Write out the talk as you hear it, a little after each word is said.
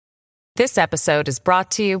This episode is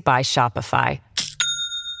brought to you by Shopify.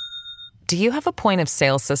 Do you have a point of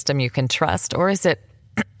sale system you can trust, or is it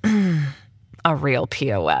a real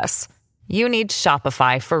POS? You need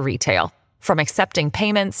Shopify for retail. From accepting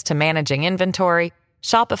payments to managing inventory,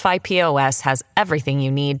 Shopify POS has everything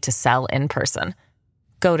you need to sell in person.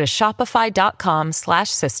 Go to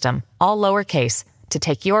shopify.com/system, all lowercase, to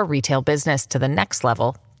take your retail business to the next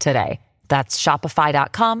level today. That's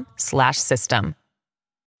shopify.com/system.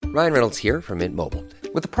 Ryan Reynolds here from Mint Mobile.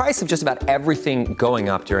 With the price of just about everything going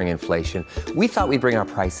up during inflation, we thought we'd bring our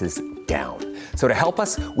prices down. So to help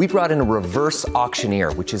us, we brought in a reverse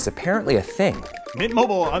auctioneer, which is apparently a thing. Mint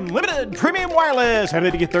Mobile Unlimited Premium Wireless. How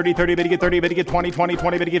to get 30, 30, how to get 30, how to get 20, 20,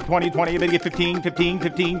 20, how to get 20, 20, how to get 15, 15,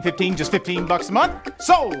 15, 15, just $15 a month?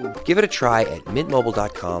 Sold! Give it a try at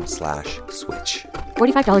mintmobile.com/switch.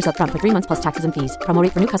 $45 up front for 3 months plus taxes and fees. Promo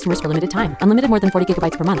rate for new customers for limited time. Unlimited more than 40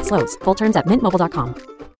 gigabytes per month. Slows full terms at mintmobile.com.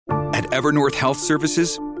 At Evernorth Health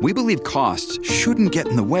Services, we believe costs shouldn't get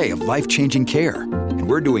in the way of life-changing care, and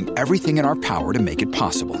we're doing everything in our power to make it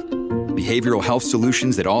possible. Behavioral health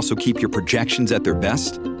solutions that also keep your projections at their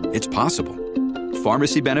best? It's possible.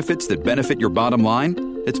 Pharmacy benefits that benefit your bottom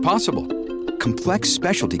line? It's possible. Complex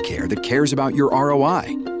specialty care that cares about your ROI?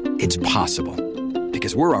 It's possible.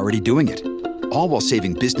 Because we're already doing it. All while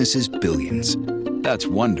saving businesses billions. That's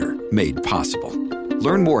Wonder made possible.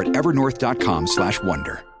 Learn more at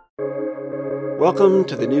evernorth.com/wonder. Welcome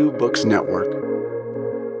to the New Books Network.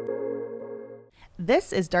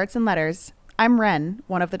 This is Darts and Letters. I'm Ren,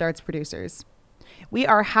 one of the Darts producers. We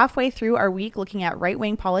are halfway through our week looking at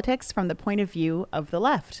right-wing politics from the point of view of the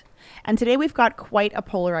left. And today we've got quite a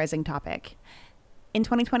polarizing topic. In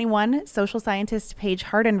 2021, social scientist Paige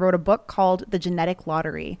Harden wrote a book called The Genetic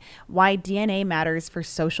Lottery: Why DNA Matters for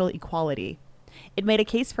Social Equality. It made a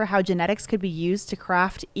case for how genetics could be used to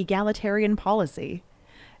craft egalitarian policy.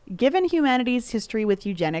 Given humanity's history with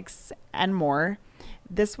eugenics and more,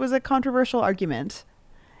 this was a controversial argument.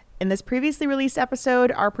 In this previously released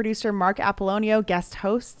episode, our producer Mark Apollonio guest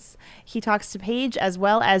hosts. He talks to Paige as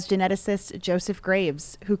well as geneticist Joseph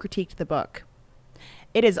Graves, who critiqued the book.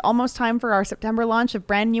 It is almost time for our September launch of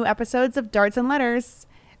brand new episodes of Darts and Letters.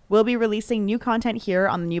 We'll be releasing new content here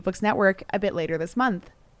on the New Books Network a bit later this month.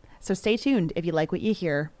 So stay tuned if you like what you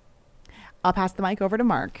hear. I'll pass the mic over to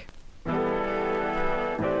Mark.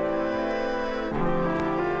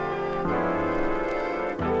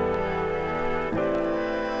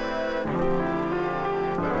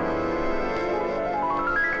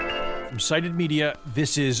 From Cited Media,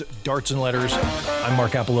 this is Darts and Letters. I'm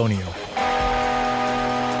Mark Apollonio.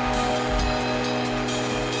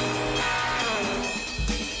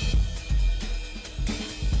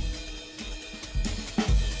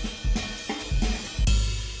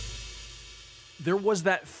 There was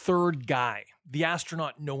that third guy, the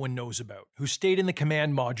astronaut no one knows about, who stayed in the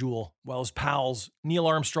command module while his pals, Neil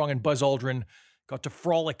Armstrong and Buzz Aldrin, got to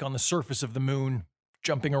frolic on the surface of the moon,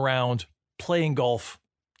 jumping around, playing golf,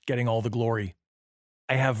 getting all the glory.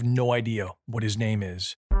 I have no idea what his name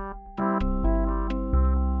is.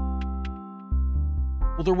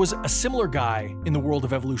 Well, there was a similar guy in the world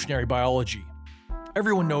of evolutionary biology.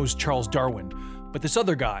 Everyone knows Charles Darwin, but this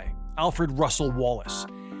other guy, Alfred Russel Wallace,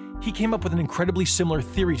 he came up with an incredibly similar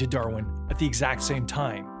theory to Darwin at the exact same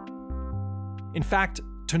time. In fact,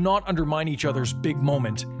 to not undermine each other's big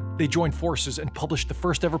moment, they joined forces and published the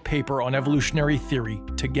first ever paper on evolutionary theory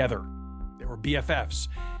together. They were BFFs,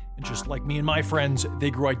 and just like me and my friends,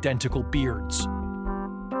 they grew identical beards.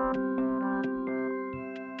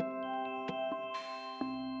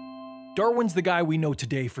 Darwin's the guy we know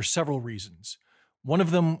today for several reasons. One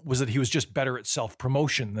of them was that he was just better at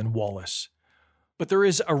self-promotion than Wallace. But there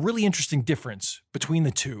is a really interesting difference between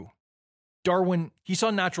the two. Darwin, he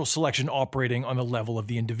saw natural selection operating on the level of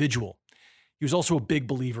the individual. He was also a big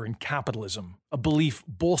believer in capitalism, a belief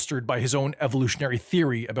bolstered by his own evolutionary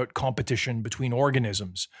theory about competition between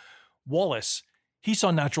organisms. Wallace, he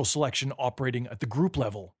saw natural selection operating at the group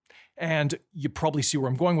level. And you probably see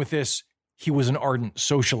where I'm going with this, he was an ardent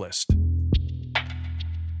socialist.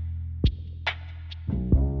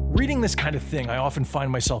 Reading this kind of thing, I often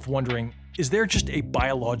find myself wondering, is there just a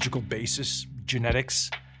biological basis, genetics,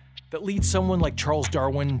 that leads someone like Charles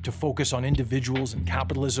Darwin to focus on individuals and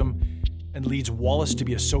capitalism, and leads Wallace to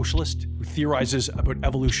be a socialist who theorizes about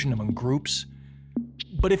evolution among groups?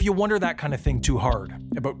 But if you wonder that kind of thing too hard,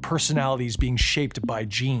 about personalities being shaped by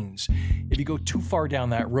genes, if you go too far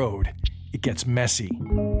down that road, it gets messy.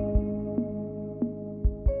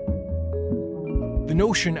 The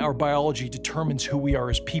notion our biology determines who we are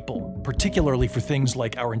as people, particularly for things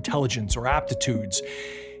like our intelligence or aptitudes,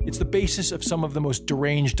 it's the basis of some of the most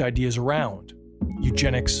deranged ideas around.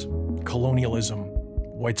 Eugenics, colonialism,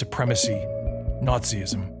 white supremacy,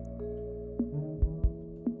 Nazism.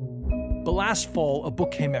 But last fall, a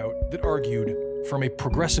book came out that argued, from a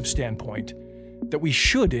progressive standpoint, that we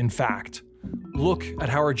should, in fact, look at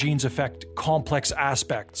how our genes affect complex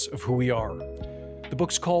aspects of who we are. The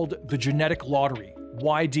book's called The Genetic Lottery: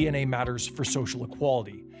 Why DNA Matters for Social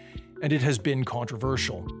Equality, and it has been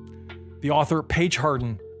controversial. The author, Paige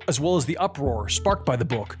Harden, as well as the uproar sparked by the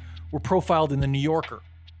book, were profiled in The New Yorker.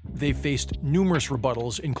 They've faced numerous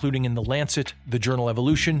rebuttals, including in The Lancet, the journal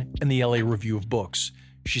Evolution, and the LA Review of Books.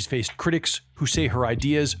 She's faced critics who say her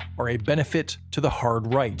ideas are a benefit to the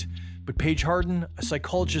hard right. But Paige Harden, a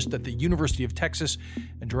psychologist at the University of Texas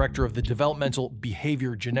and director of the Developmental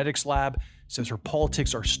Behavior Genetics Lab, says her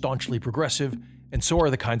politics are staunchly progressive, and so are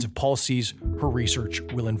the kinds of policies her research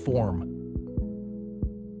will inform.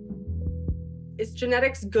 Is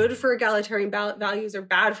genetics good for egalitarian values or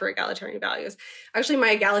bad for egalitarian values? Actually,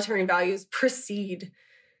 my egalitarian values precede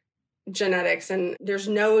genetics, and there's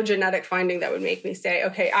no genetic finding that would make me say,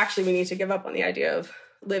 okay, actually, we need to give up on the idea of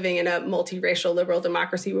living in a multiracial liberal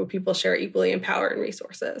democracy where people share equally in power and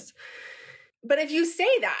resources. But if you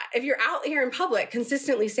say that, if you're out here in public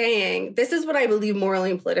consistently saying, this is what I believe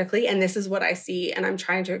morally and politically, and this is what I see, and I'm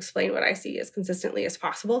trying to explain what I see as consistently as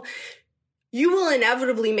possible, you will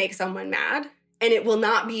inevitably make someone mad, and it will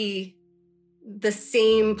not be the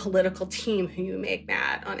same political team who you make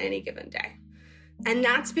mad on any given day. And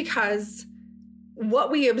that's because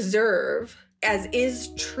what we observe as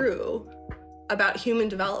is true about human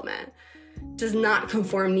development does not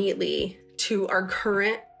conform neatly to our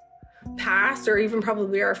current, past, or even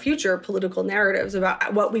probably our future political narratives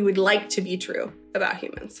about what we would like to be true about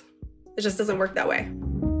humans. It just doesn't work that way.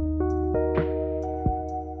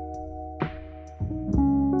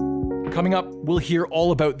 Coming up, we'll hear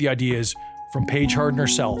all about the ideas from Paige Harden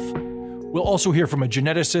herself. We'll also hear from a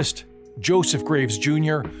geneticist, Joseph Graves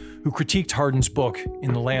Jr., who critiqued Harden's book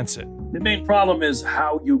in The Lancet. The main problem is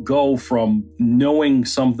how you go from knowing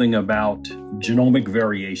something about genomic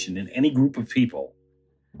variation in any group of people,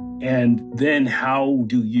 and then how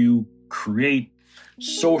do you create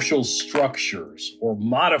social structures or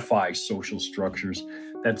modify social structures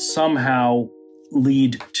that somehow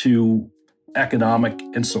lead to economic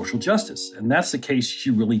and social justice. And that's the case she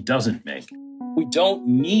really doesn't make. We don't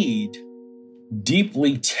need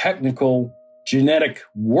deeply technical genetic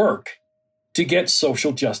work to get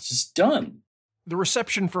social justice done. The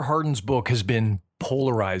reception for Harden's book has been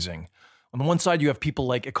polarizing. On the one side, you have people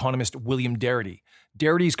like economist William Darity.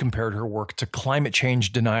 Darity's compared her work to climate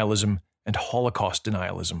change denialism and Holocaust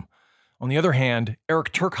denialism. On the other hand,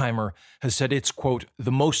 Eric Turkheimer has said it's, quote,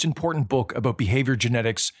 the most important book about behavior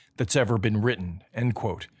genetics that's ever been written, end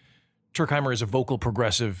quote. Turkheimer is a vocal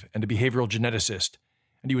progressive and a behavioral geneticist,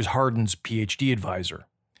 and he was Harden's PhD advisor.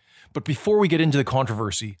 But before we get into the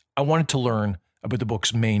controversy, I wanted to learn about the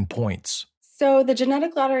book's main points. So the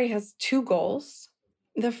Genetic Lottery has two goals.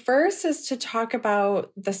 The first is to talk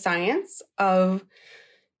about the science of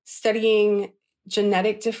studying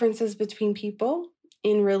genetic differences between people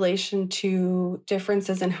in relation to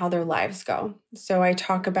differences in how their lives go. So I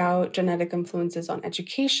talk about genetic influences on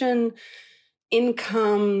education,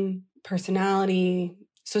 income, personality,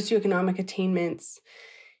 socioeconomic attainments,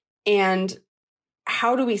 and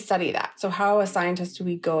how do we study that? So how, as scientists, do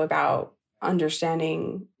we go about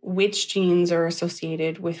understanding which genes are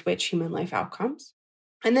associated with which human life outcomes?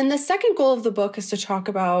 And then the second goal of the book is to talk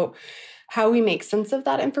about how we make sense of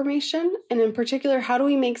that information. And in particular, how do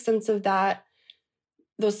we make sense of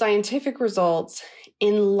those scientific results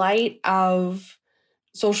in light of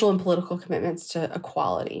social and political commitments to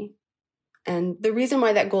equality? And the reason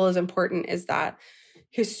why that goal is important is that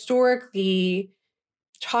historically,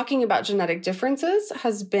 talking about genetic differences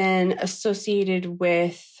has been associated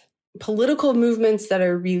with political movements that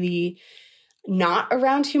are really not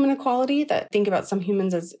around human equality, that think about some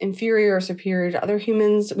humans as inferior or superior to other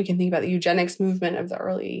humans. We can think about the eugenics movement of the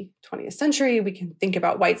early 20th century. We can think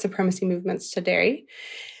about white supremacy movements today.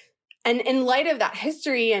 And in light of that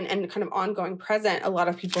history and kind of ongoing present, a lot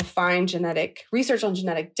of people find genetic research on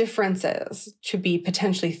genetic differences to be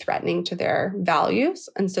potentially threatening to their values.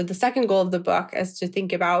 And so the second goal of the book is to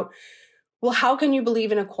think about, well, how can you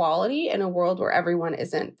believe in equality in a world where everyone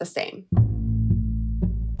isn't the same?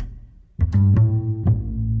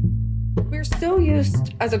 We're so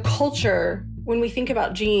used as a culture, when we think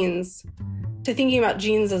about genes, to thinking about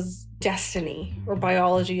genes as destiny or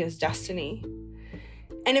biology as destiny.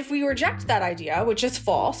 And if we reject that idea, which is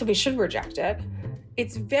false, and we should reject it,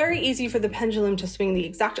 it's very easy for the pendulum to swing the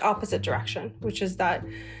exact opposite direction, which is that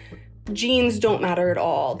genes don't matter at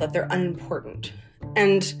all, that they're unimportant.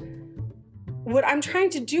 And what I'm trying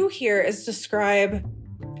to do here is describe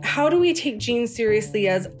how do we take genes seriously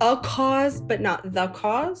as a cause, but not the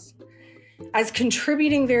cause, as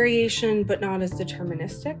contributing variation, but not as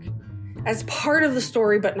deterministic, as part of the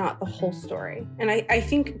story, but not the whole story. And I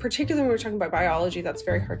think, particularly when we're talking about biology, that's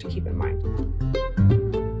very hard to keep in mind.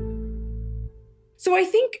 So I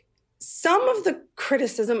think some of the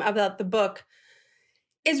criticism about the book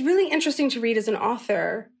is really interesting to read as an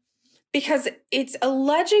author because it's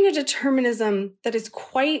alleging a determinism that is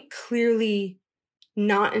quite clearly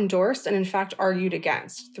not endorsed and in fact argued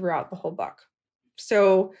against throughout the whole book.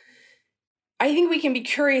 So I think we can be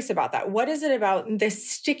curious about that. What is it about the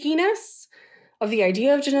stickiness of the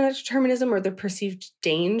idea of genetic determinism or the perceived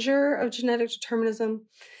danger of genetic determinism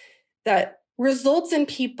that results in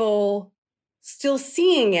people still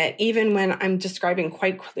seeing it even when I'm describing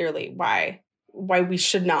quite clearly why we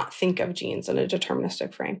should not think of genes in a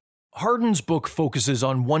deterministic frame? Hardin's book focuses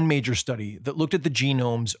on one major study that looked at the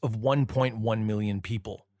genomes of 1.1 million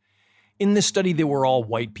people. In this study, they were all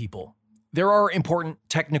white people. There are important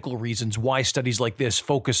technical reasons why studies like this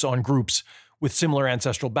focus on groups with similar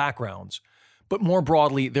ancestral backgrounds, but more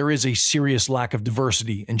broadly, there is a serious lack of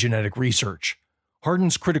diversity in genetic research.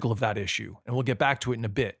 Hardin's critical of that issue, and we'll get back to it in a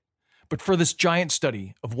bit. But for this giant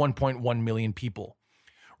study of 1.1 million people,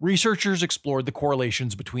 researchers explored the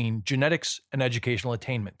correlations between genetics and educational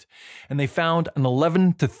attainment, and they found an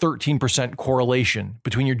 11 to 13% correlation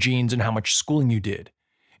between your genes and how much schooling you did.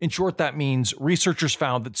 In short, that means researchers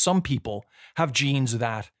found that some people have genes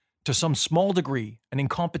that, to some small degree and in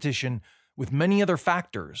competition with many other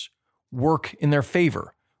factors, work in their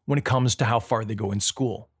favor when it comes to how far they go in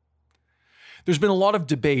school. There's been a lot of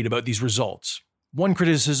debate about these results. One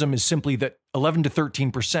criticism is simply that 11 to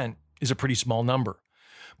 13% is a pretty small number.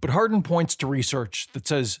 But Hardin points to research that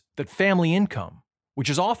says that family income, which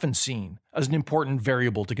is often seen as an important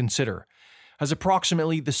variable to consider, has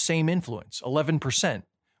approximately the same influence, 11%,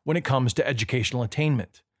 when it comes to educational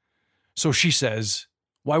attainment. So she says,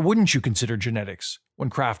 why wouldn't you consider genetics when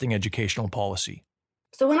crafting educational policy?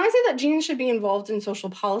 So when I say that genes should be involved in social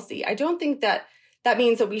policy, I don't think that that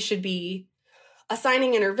means that we should be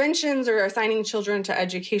assigning interventions or assigning children to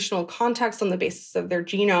educational contexts on the basis of their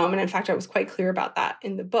genome. And in fact, I was quite clear about that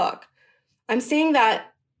in the book. I'm saying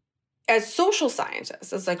that as social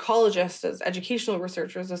scientists, as psychologists, as educational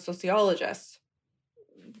researchers, as sociologists,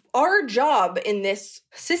 our job in this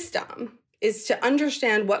system is to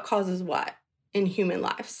understand what causes what in human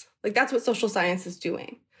lives. Like that's what social science is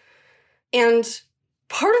doing. And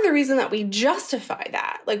part of the reason that we justify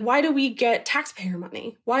that, like why do we get taxpayer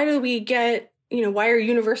money? Why do we get, why are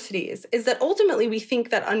universities? Is that ultimately we think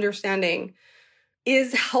that understanding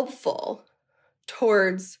is helpful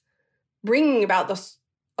towards bringing about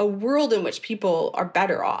a world in which people are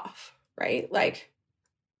better off, right? Like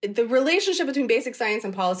the relationship between basic science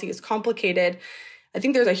and policy is complicated. I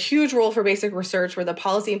think there's a huge role for basic research where the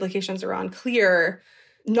policy implications are unclear.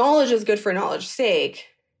 Knowledge is good for knowledge's sake.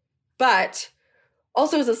 But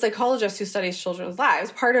also as a psychologist who studies children's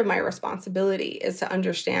lives, part of my responsibility is to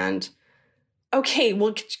understand, okay,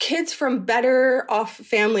 well, kids from better off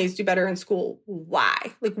families do better in school.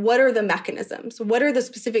 Why? Like, what are the mechanisms? What are the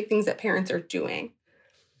specific things that parents are doing?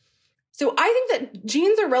 So I think that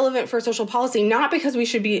genes are relevant for social policy, not because we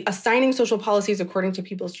should be assigning social policies according to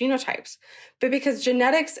people's genotypes, but because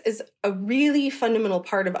genetics is a really fundamental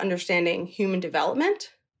part of understanding human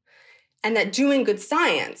development, and that doing good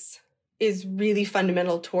science is really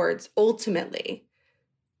fundamental towards ultimately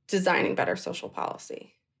designing better social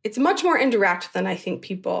policy. It's much more indirect than I think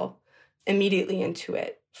people immediately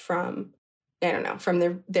intuit from, from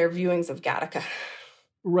their viewings of Gattaca.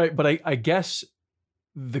 Right, but I guess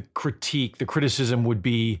the criticism would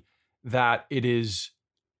be that it is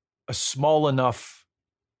a small enough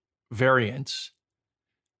variance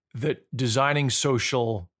that designing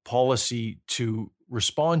social policy to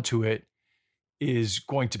respond to it is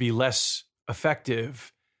going to be less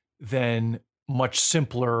effective than much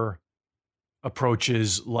simpler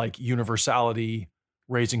approaches like universality,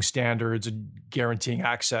 raising standards, and guaranteeing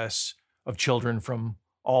access of children from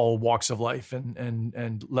all walks of life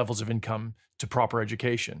and levels of income to proper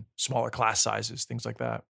education, smaller class sizes, things like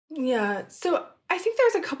that. Yeah. So I think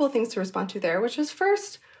there's a couple of things to respond to there, which is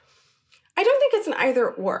first, I don't think it's an either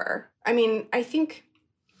or. I mean, I think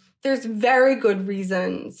there's very good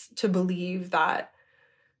reasons to believe that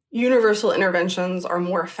universal interventions are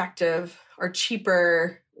more effective, are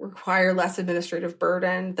cheaper, require less administrative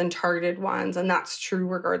burden than targeted ones. And that's true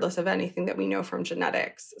regardless of anything that we know from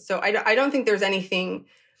genetics. So I don't think there's anything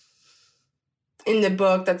in the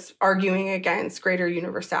book that's arguing against greater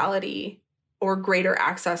universality or greater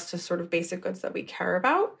access to sort of basic goods that we care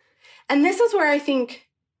about. And this is where I think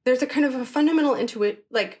there's a kind of a fundamental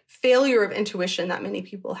failure of intuition that many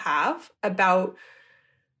people have about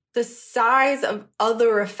the size of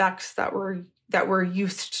other effects that we're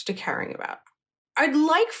used to caring about. I'd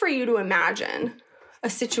like for you to imagine a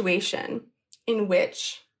situation in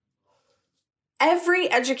which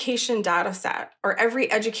every education data set or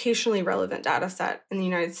every educationally relevant data set in the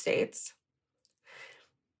United States,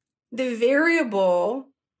 the variable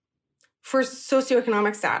for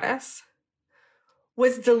socioeconomic status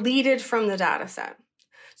was deleted from the data set.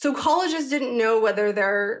 So colleges didn't know whether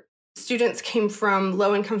their students came from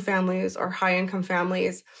low-income families or high-income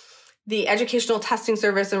families. The Educational Testing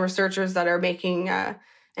Service and researchers that are making an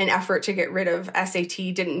effort to get rid of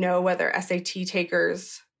SAT didn't know whether SAT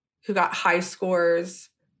takers who got high scores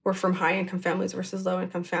were from high-income families versus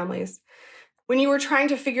low-income families. When you were trying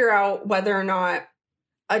to figure out whether or not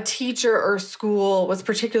a teacher or school was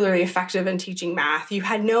particularly effective in teaching math, you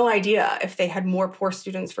had no idea if they had more poor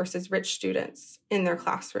students versus rich students in their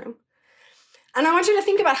classroom. And I want you to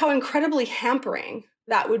think about how incredibly hampering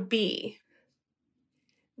that would be.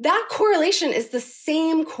 That correlation is the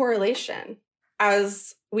same correlation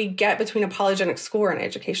as we get between a polygenic score and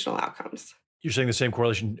educational outcomes. You're saying the same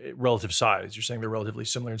correlation, relative size. You're saying they're relatively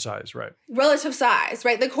similar in size, right? Relative size,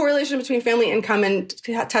 right? The correlation between family income and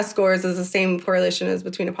test scores is the same correlation as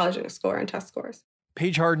between a polygenic score and test scores.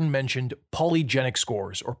 Paige Harden mentioned polygenic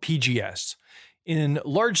scores, or PGS. In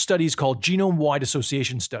large studies called genome-wide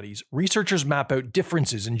association studies, researchers map out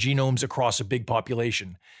differences in genomes across a big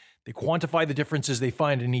population. They quantify the differences they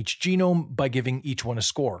find in each genome by giving each one a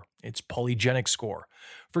score. It's polygenic score.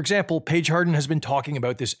 For example, Paige Harden has been talking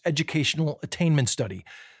about this educational attainment study.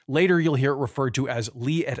 Later, you'll hear it referred to as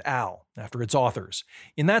Lee et al., after its authors.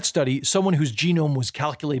 In that study, someone whose genome was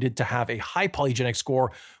calculated to have a high polygenic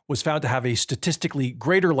score was found to have a statistically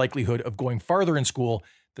greater likelihood of going farther in school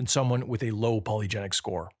than someone with a low polygenic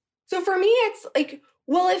score. So for me, it's like,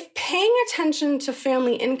 well, if paying attention to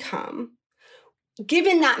family income,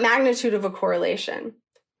 given that magnitude of a correlation,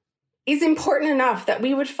 is important enough that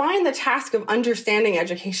we would find the task of understanding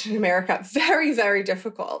education in America very, very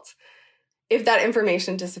difficult if that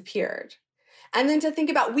information disappeared. And then to think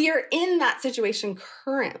about, we are in that situation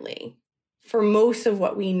currently for most of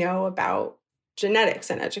what we know about genetics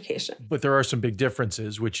and education. But there are some big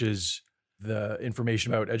differences, which is the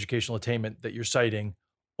information about educational attainment that you're citing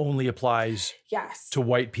only applies to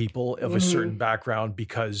white people of a certain background,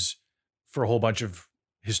 because for a whole bunch of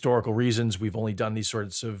historical reasons, we've only done these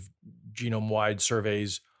sorts of genome-wide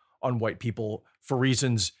surveys on white people for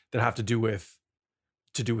reasons that have to do with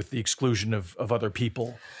the exclusion of other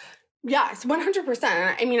people. Yes,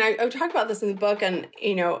 100%. I mean, I talk about this in the book, and,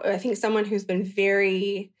 I think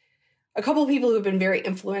a couple of people who've been very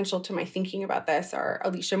influential to my thinking about this are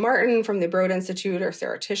Alicia Martin from the Broad Institute or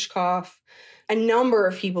Sarah Tishkoff, a number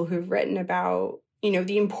of people who've written about,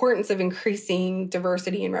 the importance of increasing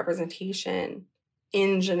diversity and representation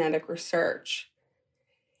in genetic research.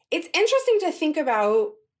 It's interesting to think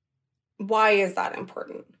about, why is that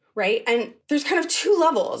important, right? And there's kind of two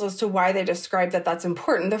levels as to why they describe that that's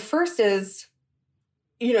important. The first is,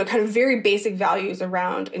 kind of very basic values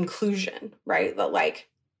around inclusion, right? That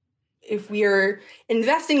if we are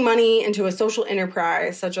investing money into a social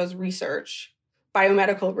enterprise such as research,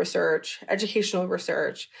 biomedical research, educational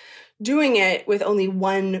research, doing it with only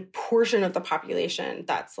one portion of the population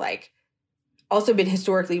that's also been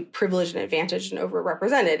historically privileged and advantaged and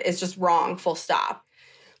overrepresented is just wrong, full stop.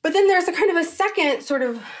 But then there's a kind of a second sort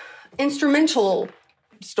of instrumental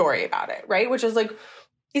story about it, right? Which is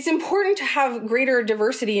it's important to have greater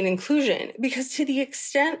diversity and inclusion, because to the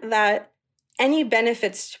extent that any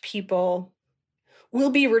benefits to people will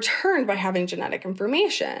be returned by having genetic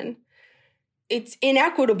information, it's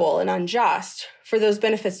inequitable and unjust for those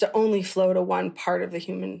benefits to only flow to one part of the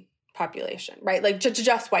human population, right? To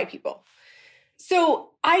just white people.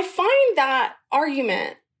 So I find that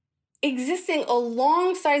argument existing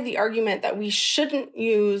alongside the argument that we shouldn't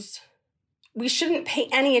pay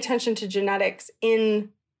any attention to genetics in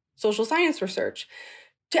social science research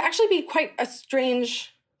to actually be quite a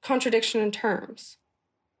strange contradiction in terms.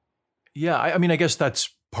 Yeah, I mean, I guess that's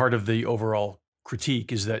part of the overall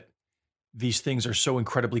critique, is that these things are so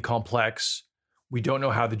incredibly complex. We don't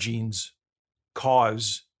know how the genes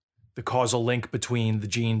cause the causal link between the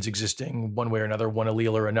genes existing one way or another, one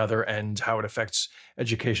allele or another, and how it affects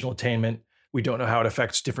educational attainment. We don't know how it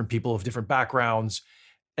affects different people of different backgrounds.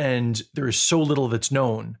 And there is so little that's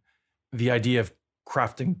known. The idea of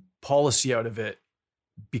crafting policy out of it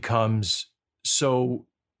becomes so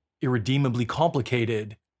irredeemably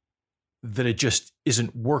complicated that it just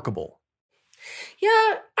isn't workable.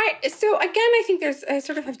 Yeah. So again, I think I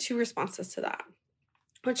sort of have two responses to that,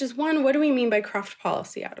 which is one, what do we mean by craft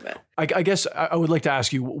policy out of it? I guess I would like to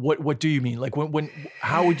ask you, what do you mean? Like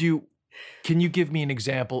how would you, can you give me an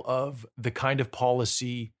example of the kind of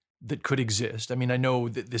policy that could exist? I mean, I know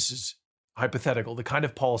that this is hypothetical, the kind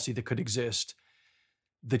of policy that could exist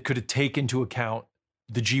that could take into account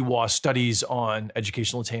the GWAS studies on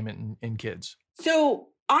educational attainment in kids. So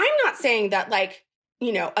I'm not saying that like,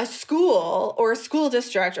 you know, a school or a school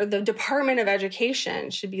district or the Department of Education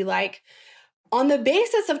should be like, on the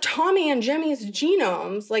basis of Tommy and Jimmy's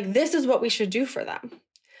genomes, like this is what we should do for them.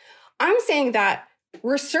 I'm saying that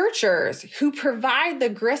researchers who provide the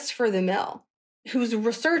grist for the mill, whose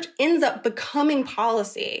research ends up becoming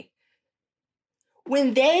policy,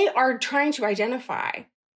 when they are trying to identify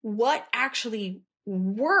what actually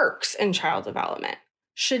works in child development,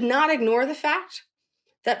 should not ignore the fact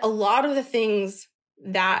that a lot of the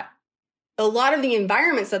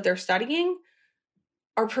environments that they're studying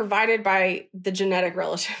are provided by the genetic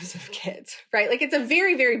relatives of kids, right? Like it's a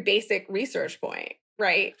very, very basic research point,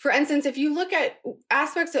 right? For instance, if you look at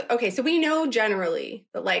aspects of, okay, so we know generally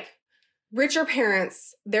that like richer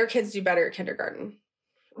parents, their kids do better at kindergarten.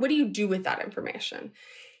 What do you do with that information?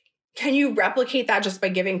 Can you replicate that just by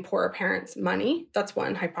giving poorer parents money? That's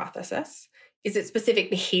one hypothesis. Is it specific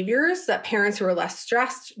behaviors that parents who are less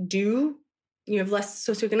stressed do? You have less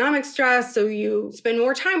socioeconomic stress, so you spend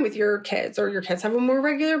more time with your kids, or your kids have a more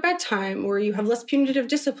regular bedtime, or you have less punitive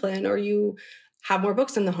discipline, or you have more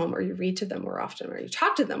books in the home, or you read to them more often, or you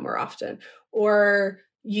talk to them more often, or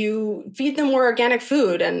you feed them more organic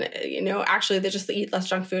food and, you know, actually they just eat less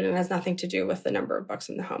junk food and it has nothing to do with the number of books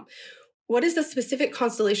in the home. What is the specific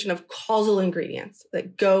constellation of causal ingredients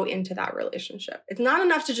that go into that relationship? It's not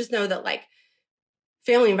enough to just know that like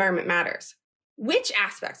family environment matters. Which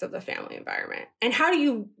aspects of the family environment? And how do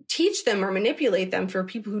you teach them or manipulate them for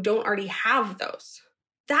people who don't already have those?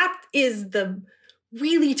 That is the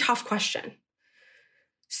really tough question.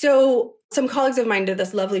 So some colleagues of mine did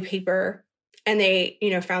this lovely paper and they, you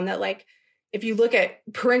know, found that like, if you look at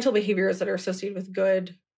parental behaviors that are associated with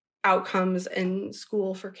good outcomes in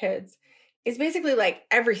school for kids, it's basically like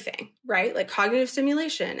everything, right? Like cognitive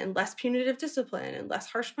stimulation and less punitive discipline and less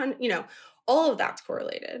harsh punishment, you know, all of that's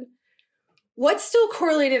correlated. What's still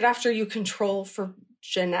correlated after you control for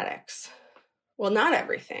genetics? Well, not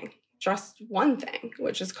everything, just one thing,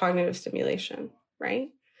 which is cognitive stimulation, right?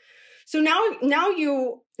 So now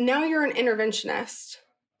you're an interventionist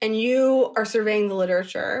and you are surveying the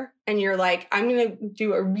literature and you're like, I'm going to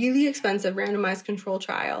do a really expensive randomized control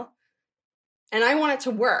trial and I want it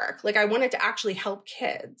to work. Like I want it to actually help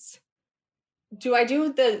kids. Do I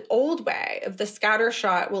do the old way of the scatter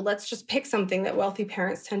shot? Well, let's just pick something that wealthy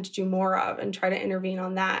parents tend to do more of and try to intervene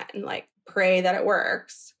on that and like pray that it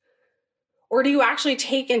works. Or do you actually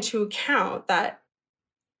take into account that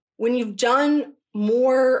when you've done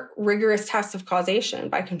more rigorous tests of causation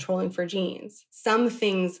by controlling for genes, some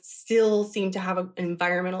things still seem to have an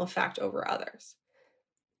environmental effect over others?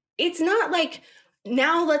 It's not like,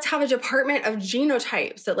 now let's have a department of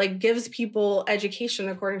genotypes that like gives people education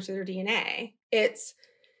according to their DNA. It's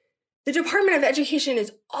the Department of Education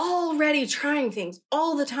is already trying things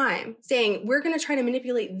all the time, saying we're going to try to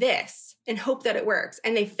manipulate this and hope that it works.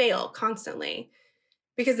 And they fail constantly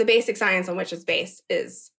because the basic science on which it's based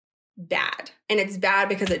is bad. And it's bad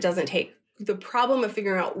because it doesn't take the problem of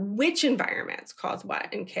figuring out which environments cause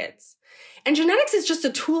what in kids. And genetics is just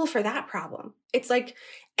a tool for that problem. It's like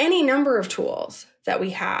any number of tools that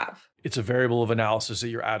we have. It's a variable of analysis that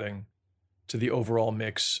you're adding to the overall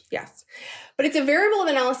mix. Yes. But it's a variable of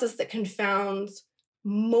analysis that confounds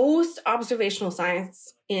most observational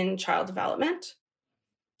science in child development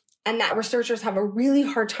and that researchers have a really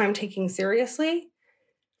hard time taking seriously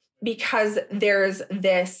because there's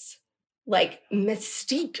this like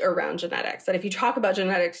mystique around genetics that if you talk about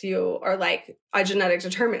genetics, you are like a genetic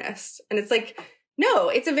determinist. And it's like, no,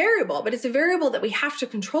 it's a variable, but it's a variable that we have to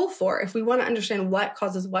control for if we want to understand what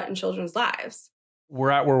causes what in children's lives.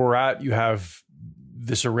 We're at where we're at. You have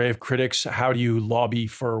this array of critics. How do you lobby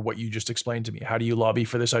for what you just explained to me? How do you lobby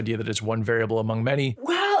for this idea that it's one variable among many?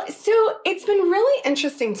 Well, so it's been really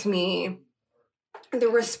interesting to me, the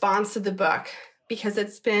response to the book, because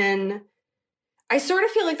I sort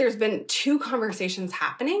of feel like there's been two conversations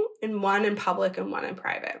happening, and one in public and one in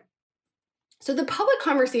private. So the public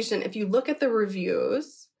conversation, if you look at the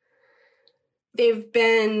reviews, they've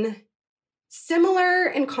been similar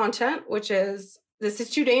in content, which is, this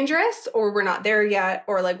is too dangerous, or we're not there yet,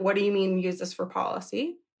 or like, what do you mean use this for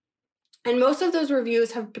policy? And most of those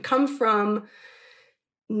reviews have come from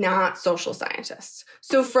not social scientists.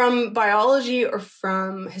 So from biology or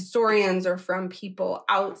from historians or from people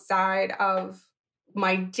outside of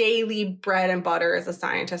my daily bread and butter as a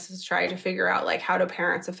scientist is trying to figure out like how do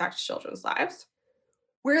parents affect children's lives.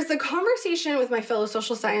 Whereas the conversation with my fellow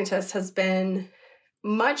social scientists has been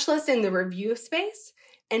much less in the review space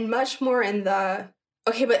and much more in the,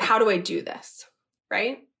 okay, but how do I do this,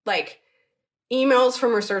 right? Like emails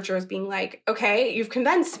from researchers being like, okay, you've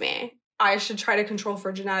convinced me. I should try to control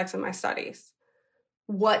for genetics in my studies.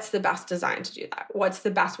 What's the best design to do that? What's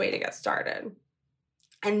the best way to get started?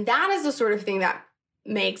 And that is the sort of thing that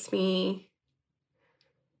makes me,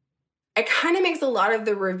 it kind of makes a lot of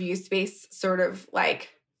the review space sort of like,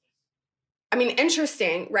 I mean,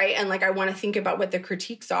 interesting, right? And like, I want to think about what the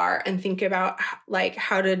critiques are and think about like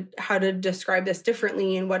how to describe this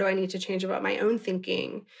differently and what do I need to change about my own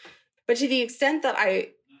thinking. But to the extent that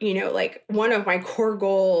like one of my core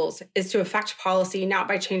goals is to affect policy, not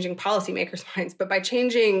by changing policymakers' minds, but by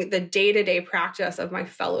changing the day-to-day practice of my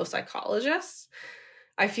fellow psychologists.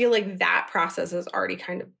 I feel like that process has already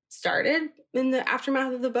kind of started in the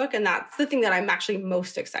aftermath of the book. And that's the thing that I'm actually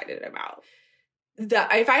most excited about.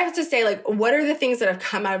 If I have to say, like, what are the things that have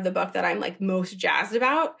come out of the book that I'm like most jazzed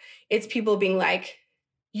about? It's people being like,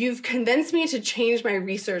 you've convinced me to change my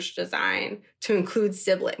research design to include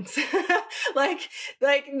siblings. like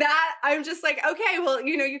that, I'm just like, okay, well,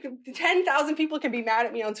 10,000 people can be mad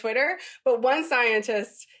at me on Twitter, but one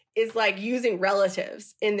scientist is like using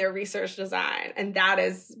relatives in their research design. And that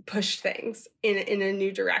has pushed things in a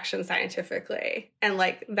new direction scientifically. And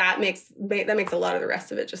like that makes a lot of the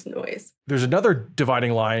rest of it just noise. There's another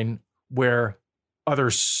dividing line where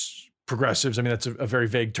other progressives, I mean, that's a very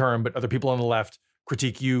vague term, but other people on the left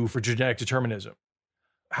critique you for genetic determinism.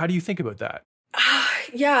 How do you think about that?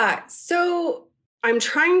 Yeah. So I'm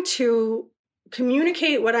trying to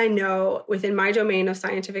communicate what I know within my domain of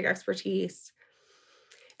scientific expertise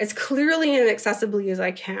as clearly and accessibly as I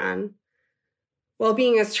can, while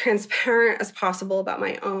being as transparent as possible about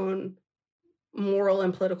my own moral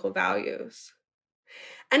and political values.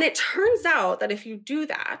 And it turns out that if you do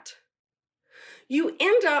that, you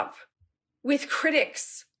end up with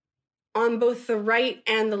critics on both the right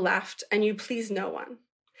and the left, and you please no one.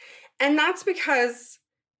 And that's because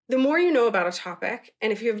the more you know about a topic,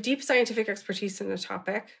 and if you have deep scientific expertise in a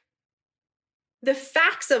topic, the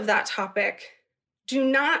facts of that topic do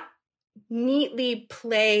not neatly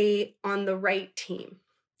play on the right team.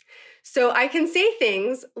 So I can say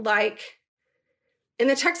things like, in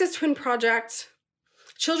the Texas Twin Project,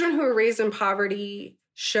 children who are raised in poverty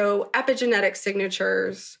show epigenetic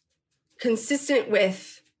signatures consistent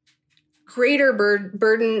with greater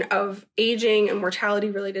burden of aging and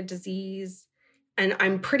mortality-related disease. And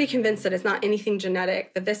I'm pretty convinced that it's not anything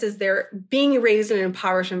genetic, that this is their being raised in an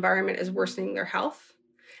impoverished environment is worsening their health.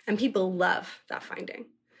 And people love that finding.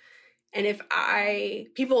 And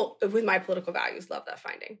people with my political values love that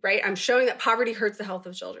finding, right? I'm showing that poverty hurts the health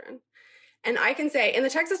of children. And I can say in the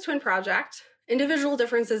Texas Twin Project, individual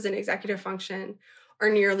differences in executive function are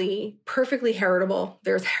nearly perfectly heritable.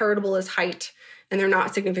 They're as heritable as height, and they're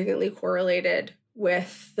not significantly correlated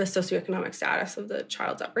with the socioeconomic status of the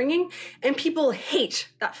child's upbringing. And people hate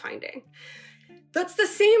that finding. That's the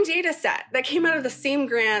same data set that came out of the same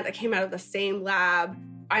grant, that came out of the same lab.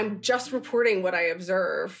 I'm just reporting what I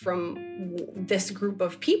observe from this group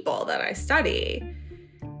of people that I study.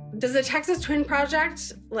 Does the Texas Twin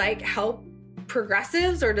Project help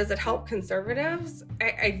progressives or does it help conservatives?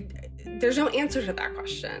 There's no answer to that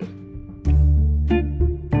question.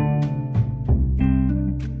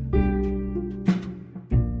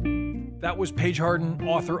 That was Paige Harden,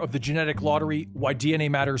 author of The Genetic Lottery, Why DNA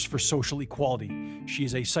Matters for Social Equality. She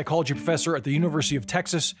is a psychology professor at the University of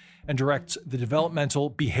Texas and directs the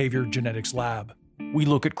Developmental Behavior Genetics Lab. We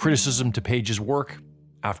look at criticism to Paige's work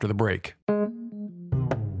after the break.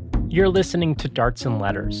 You're listening to Darts and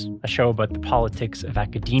Letters, a show about the politics of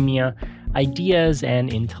academia, ideas,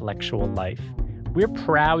 and intellectual life. We're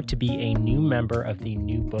proud to be a new member of the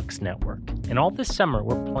New Books Network, and all this summer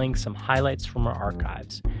we're playing some highlights from our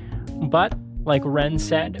archives. But, like Ren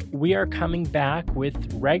said, we are coming back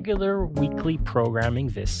with regular weekly programming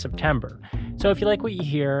this September. So if you like what you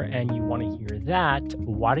hear and you want to hear that,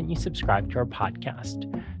 why don't you subscribe to our podcast?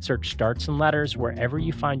 Search Darts and Letters wherever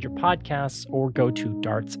you find your podcasts or go to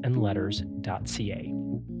dartsandletters.ca.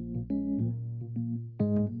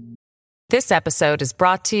 This episode is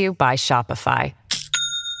brought to you by Shopify.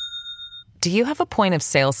 Do you have a point of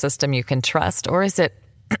sale system you can trust, or is it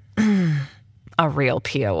a real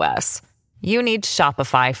POS? You need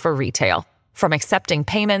Shopify for retail. From accepting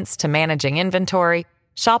payments to managing inventory,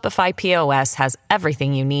 Shopify POS has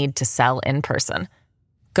everything you need to sell in person.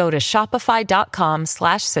 Go to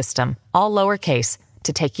shopify.com/system, all lowercase,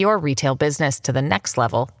 to take your retail business to the next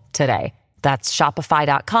level today. That's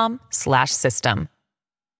shopify.com/system.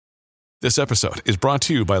 This episode is brought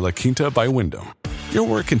to you by La Quinta by Wyndham. Your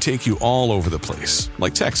work can take you all over the place,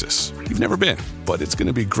 like Texas. You've never been, but it's going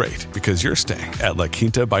to be great because you're staying at La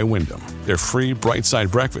Quinta by Wyndham. Their free Bright Side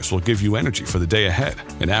breakfast will give you energy for the day ahead.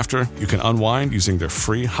 And after, you can unwind using their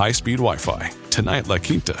free high-speed Wi-Fi. Tonight, La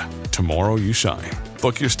Quinta. Tomorrow, you shine.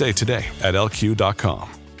 Book your stay today at lq.com.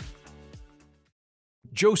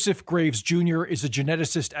 Joseph Graves Jr. is a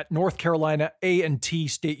geneticist at North Carolina A&T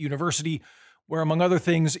State University, where, among other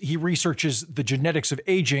things, he researches the genetics of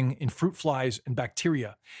aging in fruit flies and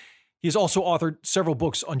bacteria. He has also authored several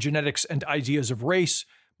books on genetics and ideas of race,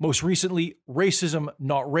 most recently, Racism,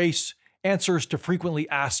 Not Race, Answers to Frequently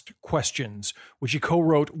Asked Questions, which he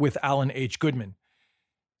co-wrote with Alan H. Goodman.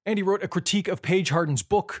 And he wrote a critique of Paige Harden's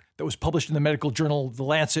book that was published in the medical journal The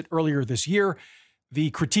Lancet earlier this year. The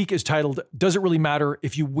critique is titled, Does It Really Matter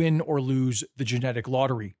If You Win or Lose the Genetic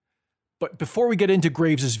Lottery? But before we get into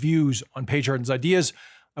Graves' views on Paige Harden's ideas,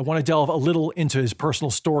 I want to delve a little into his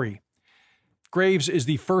personal story. Graves is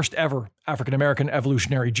the first ever African-American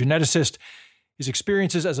evolutionary geneticist. His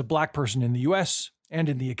experiences as a Black person in the U.S. and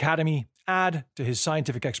in the academy add to his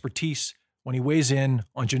scientific expertise when he weighs in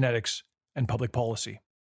on genetics and public policy.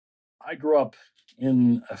 I grew up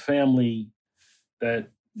in a family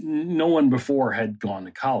that no one before had gone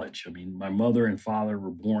to college. I mean, my mother and father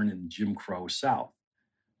were born in Jim Crow South,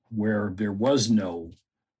 where there was no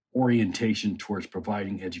orientation towards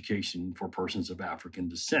providing education for persons of African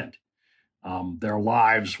descent. Their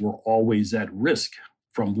lives were always at risk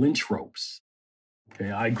from lynch ropes. Okay,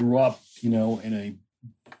 I grew up, in a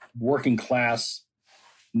working class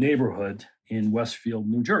neighborhood in Westfield,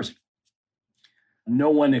 New Jersey.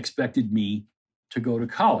 No one expected me to go to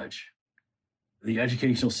college. The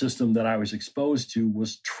educational system that I was exposed to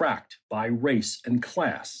was tracked by race and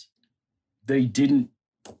class. They didn't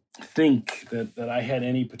think that I had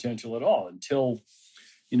any potential at all until,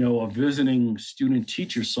 a visiting student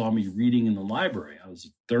teacher saw me reading in the library. I was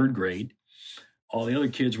in third grade. All the other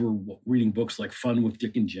kids were reading books like Fun with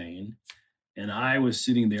Dick and Jane. And I was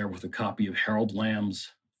sitting there with a copy of Harold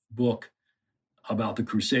Lamb's book about the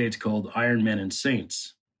Crusades called Iron Men and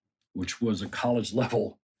Saints, which was a college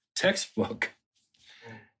level textbook.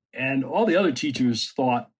 And all the other teachers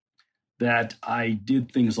thought that I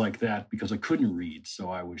did things like that because I couldn't read, so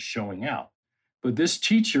I was showing out. But this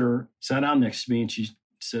teacher sat down next to me and she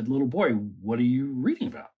said, "Little boy, what are you reading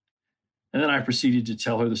about?" And then I proceeded to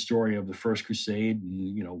tell her the story of the First Crusade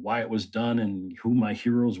and, why it was done and who my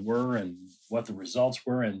heroes were and what the results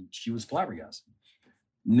were, and she was flabbergasted.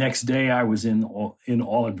 Next day, I was in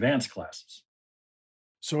all advanced classes.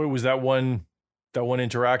 So it was that one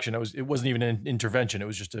interaction. It wasn't even an intervention. It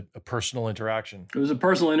was just a personal interaction. It was a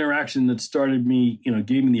personal interaction that started me,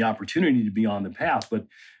 gave me the opportunity to be on the path. But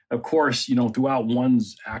of course, throughout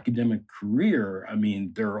one's academic career, I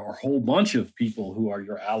mean, there are a whole bunch of people who are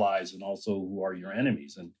your allies and also who are your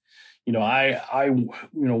enemies. And, I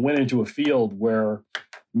went into a field where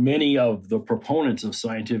many of the proponents of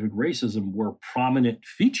scientific racism were prominent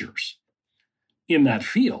features in that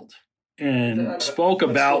field. And spoke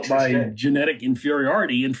about my genetic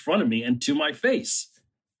inferiority in front of me and to my face.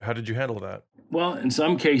 How did you handle that? Well, in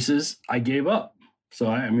some cases, I gave up. So,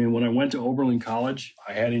 when I went to Oberlin College,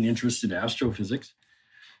 I had an interest in astrophysics.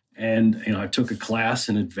 And, I took a class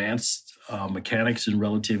in advanced mechanics and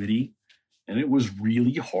relativity. And it was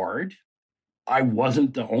really hard. I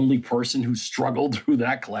wasn't the only person who struggled through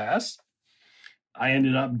that class. I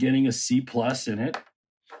ended up getting a C+ in it.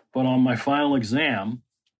 But on my final exam,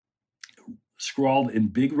 scrawled in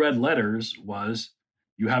big red letters was,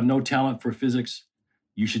 "You have no talent for physics.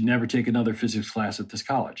 You should never take another physics class at this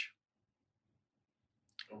college."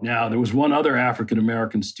 Now, there was one other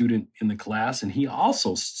African-American student in the class, and he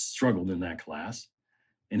also struggled in that class.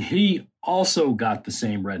 And he also got the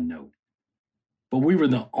same red note. But we were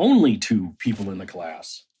the only two people in the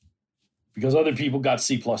class because other people got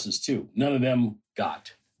C+s too. None of them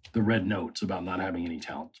got the red notes about not having any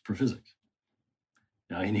talent for physics.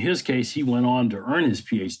 Now, in his case, he went on to earn his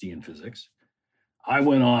PhD in physics. I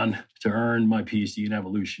went on to earn my PhD in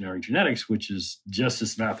evolutionary genetics, which is just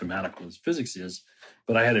as mathematical as physics is,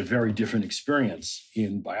 but I had a very different experience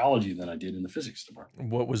in biology than I did in the physics department.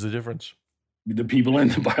 What was the difference? The people in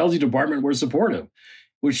the biology department were supportive,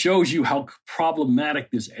 which shows you how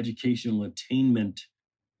problematic this educational attainment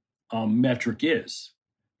metric is.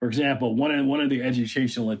 For example, one of the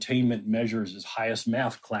educational attainment measures is highest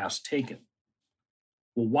math class taken.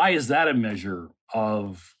 Well, why is that a measure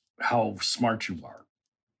of how smart you are?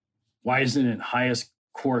 Why isn't it highest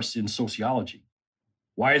course in sociology?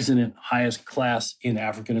 Why isn't it highest class in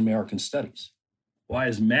African American studies? Why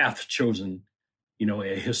is math chosen,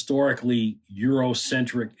 a historically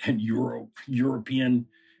Eurocentric and European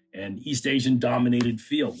and East Asian dominated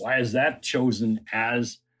field? Why is that chosen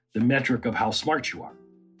as the metric of how smart you are?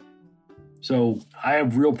 So I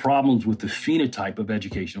have real problems with the phenotype of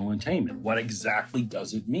educational attainment. What exactly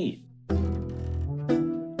does it mean?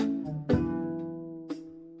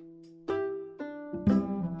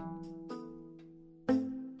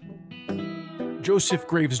 Joseph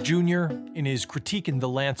Graves Jr., in his critique in The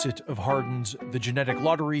Lancet of Hardin's The Genetic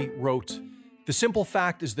Lottery, wrote, "The simple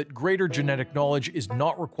fact is that greater genetic knowledge is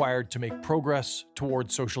not required to make progress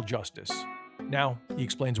toward social justice." Now, he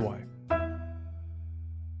explains why.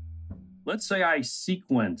 Let's say I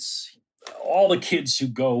sequence all the kids who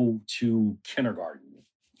go to kindergarten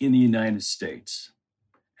in the United States,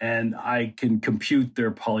 and I can compute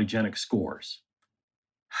their polygenic scores.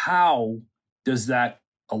 How does that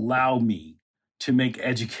allow me to make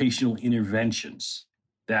educational interventions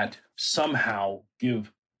that somehow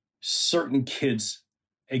give certain kids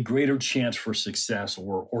a greater chance for success,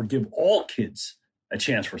 or give all kids a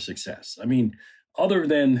chance for success? I mean, other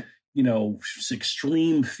than,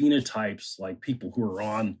 extreme phenotypes like people who are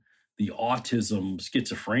on the autism,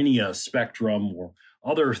 schizophrenia spectrum, or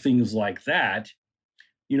other things like that,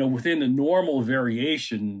 within the normal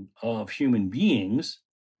variation of human beings,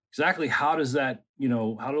 exactly how does that,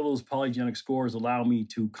 how do those polygenic scores allow me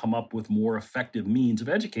to come up with more effective means of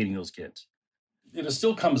educating those kids? It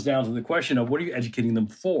still comes down to the question of, what are you educating them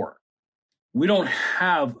for? We don't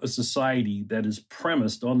have a society that is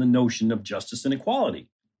premised on the notion of justice and equality.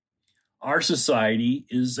 Our society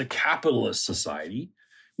is a capitalist society,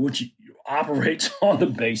 which operates on the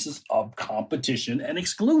basis of competition and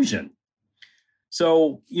exclusion.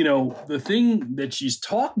 So, the thing that she's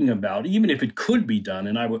talking about, even if it could be done,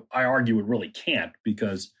 and I argue it really can't,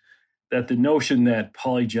 because that the notion that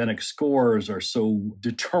polygenic scores are so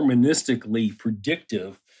deterministically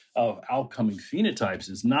predictive of outcoming phenotypes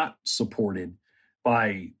is not supported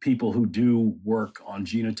by people who do work on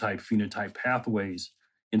genotype-phenotype pathways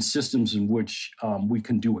in systems in which we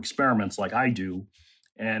can do experiments like I do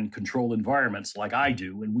and control environments like I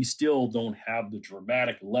do, and we still don't have the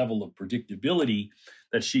dramatic level of predictability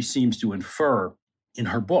that she seems to infer in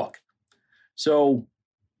her book. So,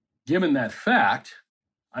 given that fact,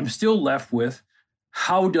 I'm still left with,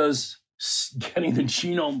 how does getting the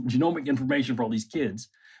genomic information for all these kids,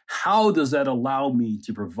 how does that allow me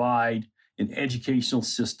to provide an educational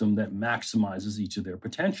system that maximizes each of their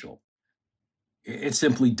potential? It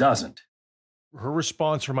simply doesn't. Her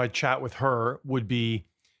response from my chat with her would be,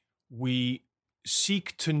 we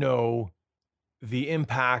seek to know the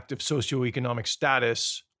impact of socioeconomic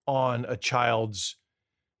status on a child's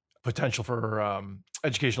potential for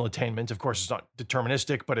educational attainment. Of course, it's not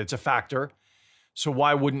deterministic, but it's a factor. So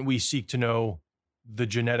why wouldn't we seek to know the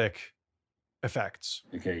genetic effects?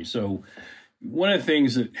 Okay, so one of the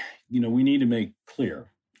things that, we need to make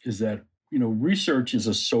clear is that, research is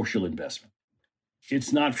a social investment.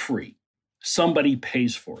 It's not free. Somebody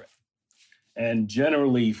pays for it. And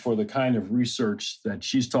generally, for the kind of research that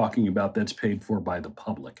she's talking about, that's paid for by the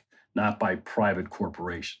public, not by private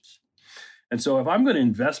corporations. And so if I'm going to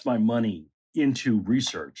invest my money into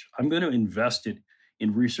research, I'm going to invest it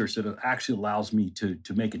in research that actually allows me to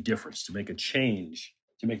make a difference, to make a change,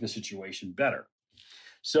 to make the situation better.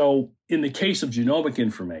 So in the case of genomic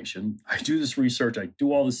information, I do this research, I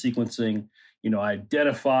do all the sequencing, I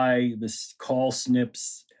identify the call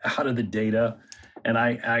SNPs out of the data, and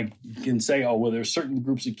I can say, there's certain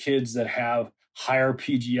groups of kids that have higher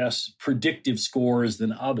PGS predictive scores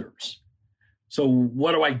than others. So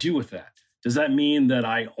what do I do with that? Does that mean that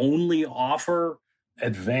I only offer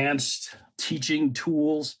advanced teaching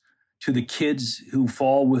tools to the kids who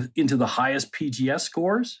fall into the highest PGS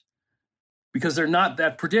scores? Because they're not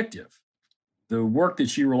that predictive. The work that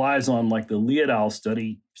she relies on, like the Leopold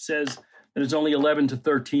study, says that it's only 11 to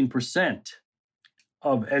 13%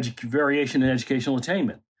 of variation in educational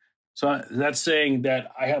attainment. So that's saying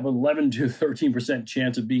that I have 11 to 13%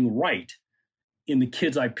 chance of being right in the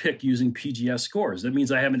kids I pick using PGS scores. That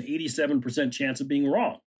means I have an 87% chance of being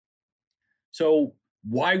wrong. So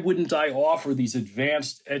why wouldn't I offer these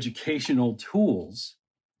advanced educational tools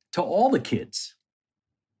to all the kids?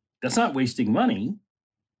 That's not wasting money,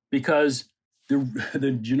 because the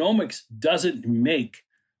genomics doesn't make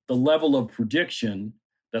the level of prediction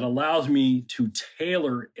that allows me to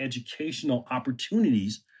tailor educational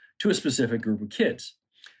opportunities to a specific group of kids.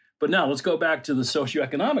 But now let's go back to the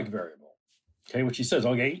socioeconomic variable, okay, which he says,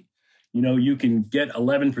 you can get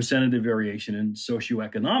 11% of the variation in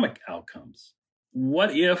socioeconomic outcomes.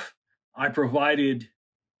 what if I provided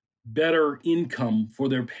better income for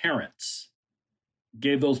their parents,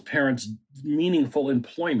 gave those parents meaningful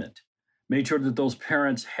employment, made sure that those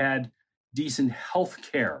parents had decent health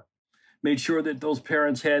care, made sure that those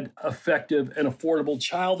parents had effective and affordable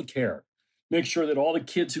child care, make sure that all the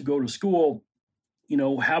kids who go to school,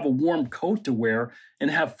 have a warm coat to wear and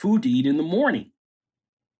have food to eat in the morning.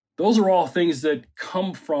 Those are all things that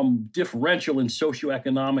come from differential in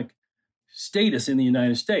socioeconomic status in the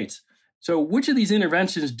United States. So which of these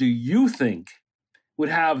interventions do you think would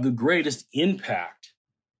have the greatest impact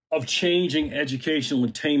of changing educational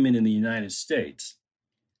attainment in the United States?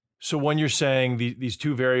 So one, you're saying these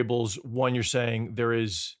two variables, one, you're saying there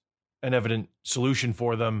is an evident solution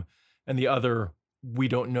for them, and the other, we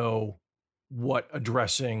don't know what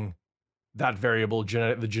addressing that variable,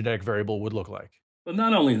 the genetic variable, would look like. But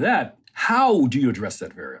not only that, how do you address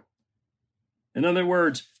that variable? In other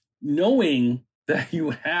words, knowing that you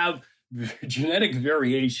have genetic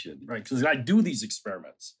variation, right? Because I do these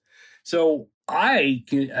experiments. So I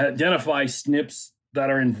can identify SNPs that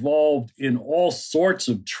are involved in all sorts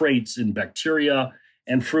of traits in bacteria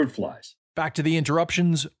and fruit flies. Back to the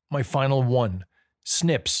interruptions, my final one.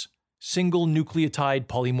 SNPs, single nucleotide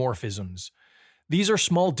polymorphisms. These are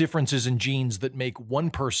small differences in genes that make one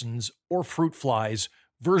person's, or fruit flies,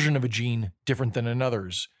 version of a gene different than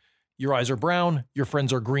another's. Your eyes are brown, your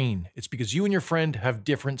friends are green. It's because you and your friend have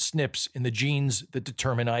different SNPs in the genes that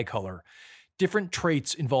determine eye color. Different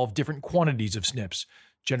traits involve different quantities of SNPs.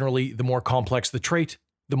 Generally, the more complex the trait,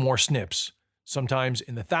 the more SNPs. Sometimes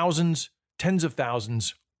in the thousands, tens of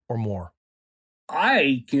thousands, or more.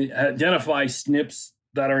 I can identify SNPs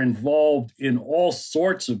that are involved in all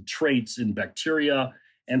sorts of traits in bacteria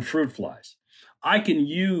and fruit flies. I can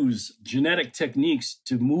use genetic techniques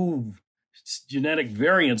to move genetic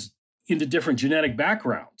variants into different genetic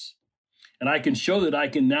backgrounds. And I can show that I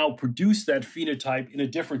can now produce that phenotype in a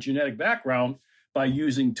different genetic background by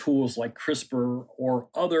using tools like CRISPR or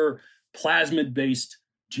other plasmid-based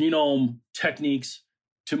genome techniques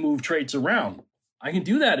to move traits around. I can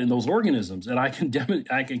do that in those organisms, and I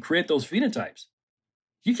can create those phenotypes.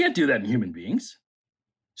 You can't do that in human beings.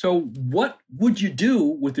 So what would you do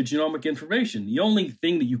with the genomic information? The only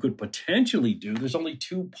thing that you could potentially do, there's only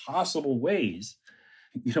two possible ways.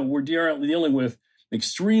 We're dealing with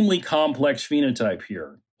extremely complex phenotype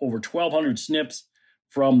here. Over 1,200 SNPs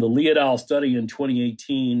from the Lee et al. Study in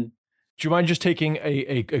 2018. Do you mind just taking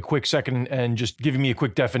a quick second and just giving me a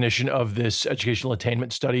quick definition of this educational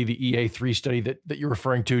attainment study, the EA3 study that you're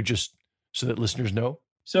referring to, just so that listeners know?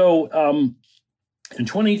 So in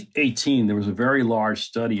 2018, there was a very large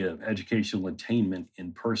study of educational attainment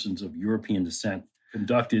in persons of European descent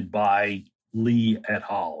conducted by Lee et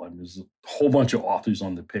al. And there's a whole bunch of authors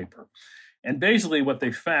on the paper. And basically what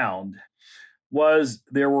they found was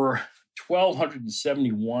there were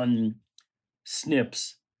 1,271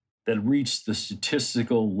 SNPs that reached the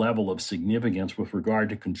statistical level of significance with regard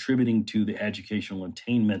to contributing to the educational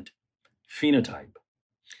attainment phenotype.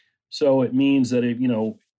 So it means that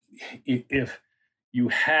if you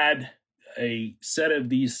had a set of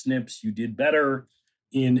these SNPs, you did better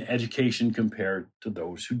in education compared to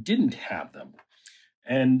those who didn't have them.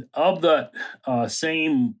 And of the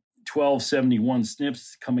same 1,271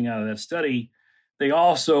 SNPs coming out of that study, they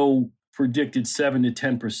also predicted 7 to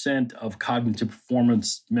 10% of cognitive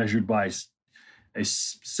performance measured by a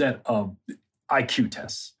set of IQ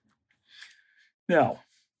tests. Now,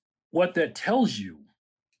 what that tells you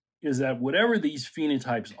is that whatever these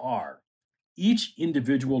phenotypes are, each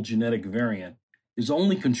individual genetic variant is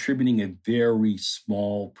only contributing a very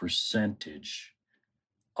small percentage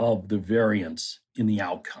of the variance in the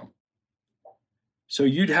outcome. So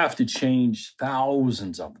you'd have to change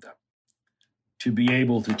thousands of them to be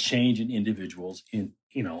able to change an individual's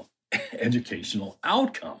educational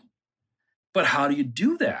outcome. But how do you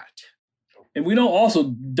do that? And we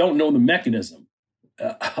don't know the mechanism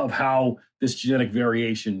of how this genetic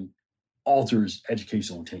variation alters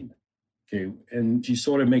educational attainment. Okay, and she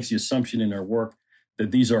sort of makes the assumption in her work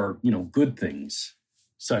that these are, good things,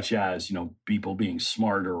 such as, people being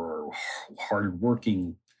smarter or harder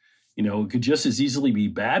working. It could just as easily be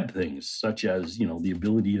bad things, such as, the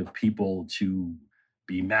ability of people to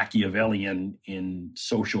be Machiavellian in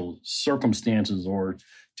social circumstances or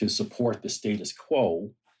to support the status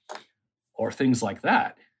quo or things like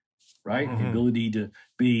that, right? Mm-hmm. The ability to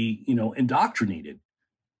be, indoctrinated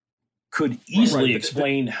could easily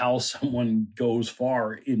explain how someone goes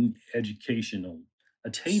far in educational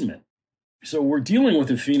attainment. So we're dealing with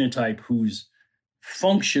a phenotype whose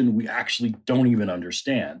function we actually don't even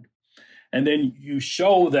understand. And then you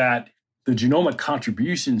show that the genomic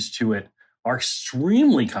contributions to it are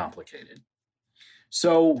extremely complicated.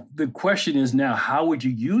 So the question is now, how would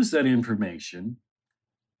you use that information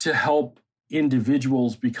to help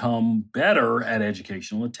individuals become better at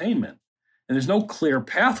educational attainment? And there's no clear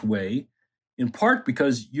pathway, in part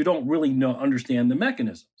because you don't really understand the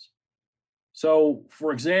mechanisms. So,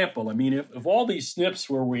 for example, I mean, if all these SNPs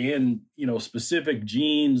were in, specific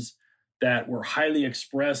genes that were highly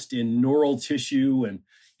expressed in neural tissue and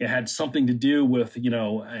it had something to do with,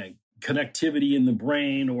 connectivity in the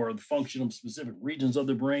brain or the function of specific regions of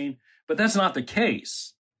the brain, but that's not the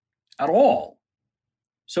case at all.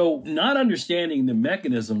 So not understanding the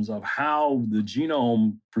mechanisms of how the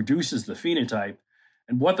genome produces the phenotype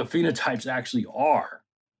and what the phenotypes actually are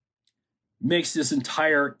makes this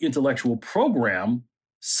entire intellectual program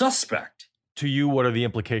suspect. To you, what are the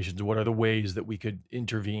implications? What are the ways that we could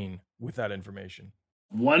intervene with that information?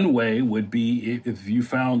 One way would be if you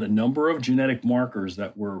found a number of genetic markers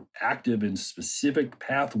that were active in specific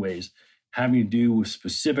pathways having to do with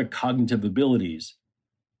specific cognitive abilities,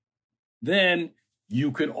 then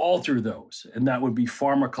you could alter those, and that would be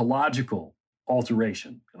pharmacological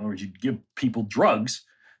alteration. In other words, you'd give people drugs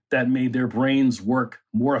that made their brains work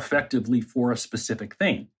more effectively for a specific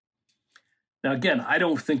thing. Now, again, I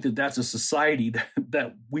don't think that that's a society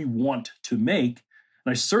that we want to make,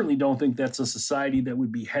 and I certainly don't think that's a society that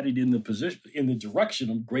would be headed in the direction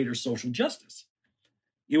of greater social justice.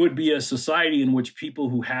 It would be a society in which people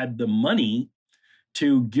who had the money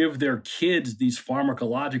to give their kids these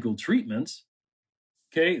pharmacological treatments,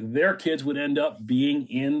 their kids would end up being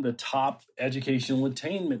in the top educational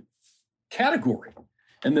attainment category.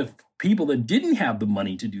 And the people that didn't have the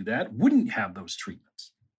money to do that wouldn't have those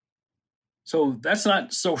treatments. So that's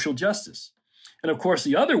not social justice. And of course,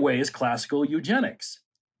 the other way is classical eugenics.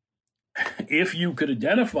 If you could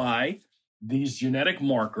identify these genetic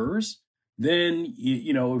markers, then,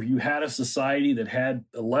 if you had a society that had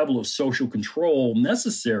a level of social control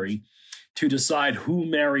necessary to decide who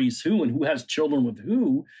marries who and who has children with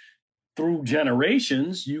who through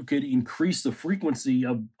generations, you could increase the frequency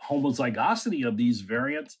of homozygosity of these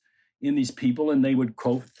variants in these people, and they would,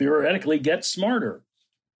 quote, theoretically get smarter.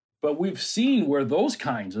 But we've seen where those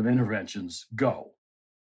kinds of interventions go.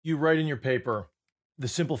 You write in your paper, the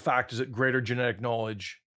simple fact is that greater genetic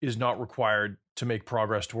knowledge is not required to make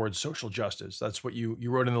progress towards social justice. That's what you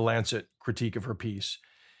wrote in the Lancet critique of her piece.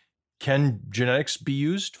 Can genetics be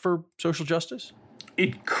used for social justice?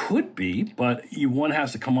 It could be, but one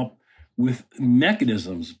has to come up with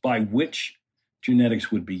mechanisms by which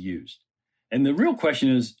genetics would be used. And the real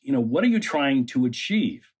question is, what are you trying to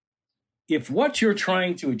achieve? If what you're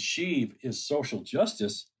trying to achieve is social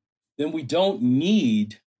justice, then we don't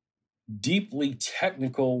need deeply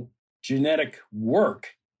technical genetic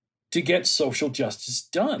work to get social justice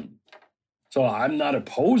done. So I'm not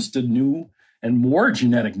opposed to new and more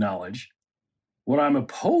genetic knowledge. What I'm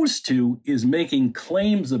opposed to is making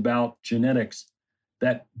claims about genetics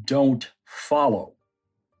that don't follow.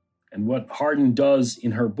 And what Hardin does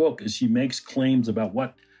in her book is she makes claims about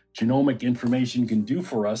what genomic information can do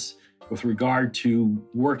for us with regard to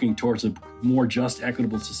working towards a more just,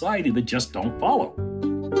 equitable society that just don't follow.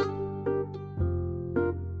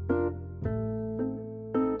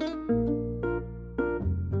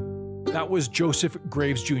 That was Joseph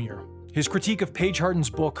Graves Jr. His critique of Paige Hardin's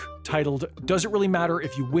book, titled Does It Really Matter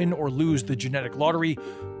If You Win or Lose the Genetic Lottery,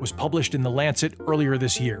 was published in The Lancet earlier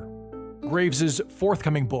this year. Graves's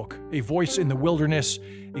forthcoming book, A Voice in the Wilderness,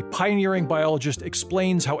 a pioneering biologist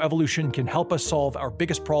explains how evolution can help us solve our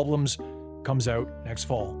biggest problems, comes out next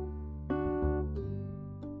fall.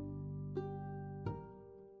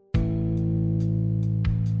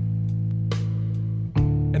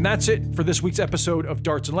 And that's it for this week's episode of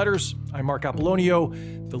Darts and Letters. I'm Mark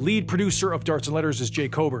Apollonio. The lead producer of Darts and Letters is Jay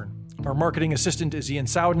Coburn. Our marketing assistant is Ian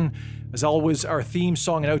Sowden. As always, our theme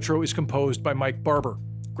song and outro is composed by Mike Barber.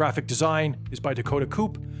 Graphic design is by Dakota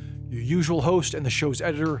Koop. Your usual host and the show's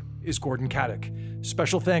editor is Gordon Caddick.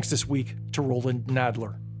 Special thanks this week to Roland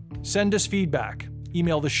Nadler. Send us feedback.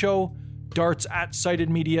 Email the show,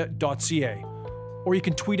 darts@citedmedia.ca. Or you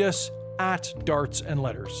can tweet us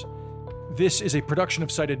 @dartsandletters. This is a production of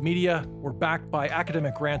Cited Media. We're backed by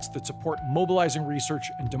academic grants that support mobilizing research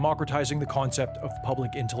and democratizing the concept of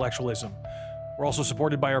public intellectualism. We're also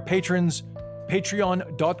supported by our patrons,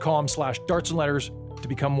 patreon.com/dartsandletters to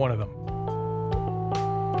become one of them.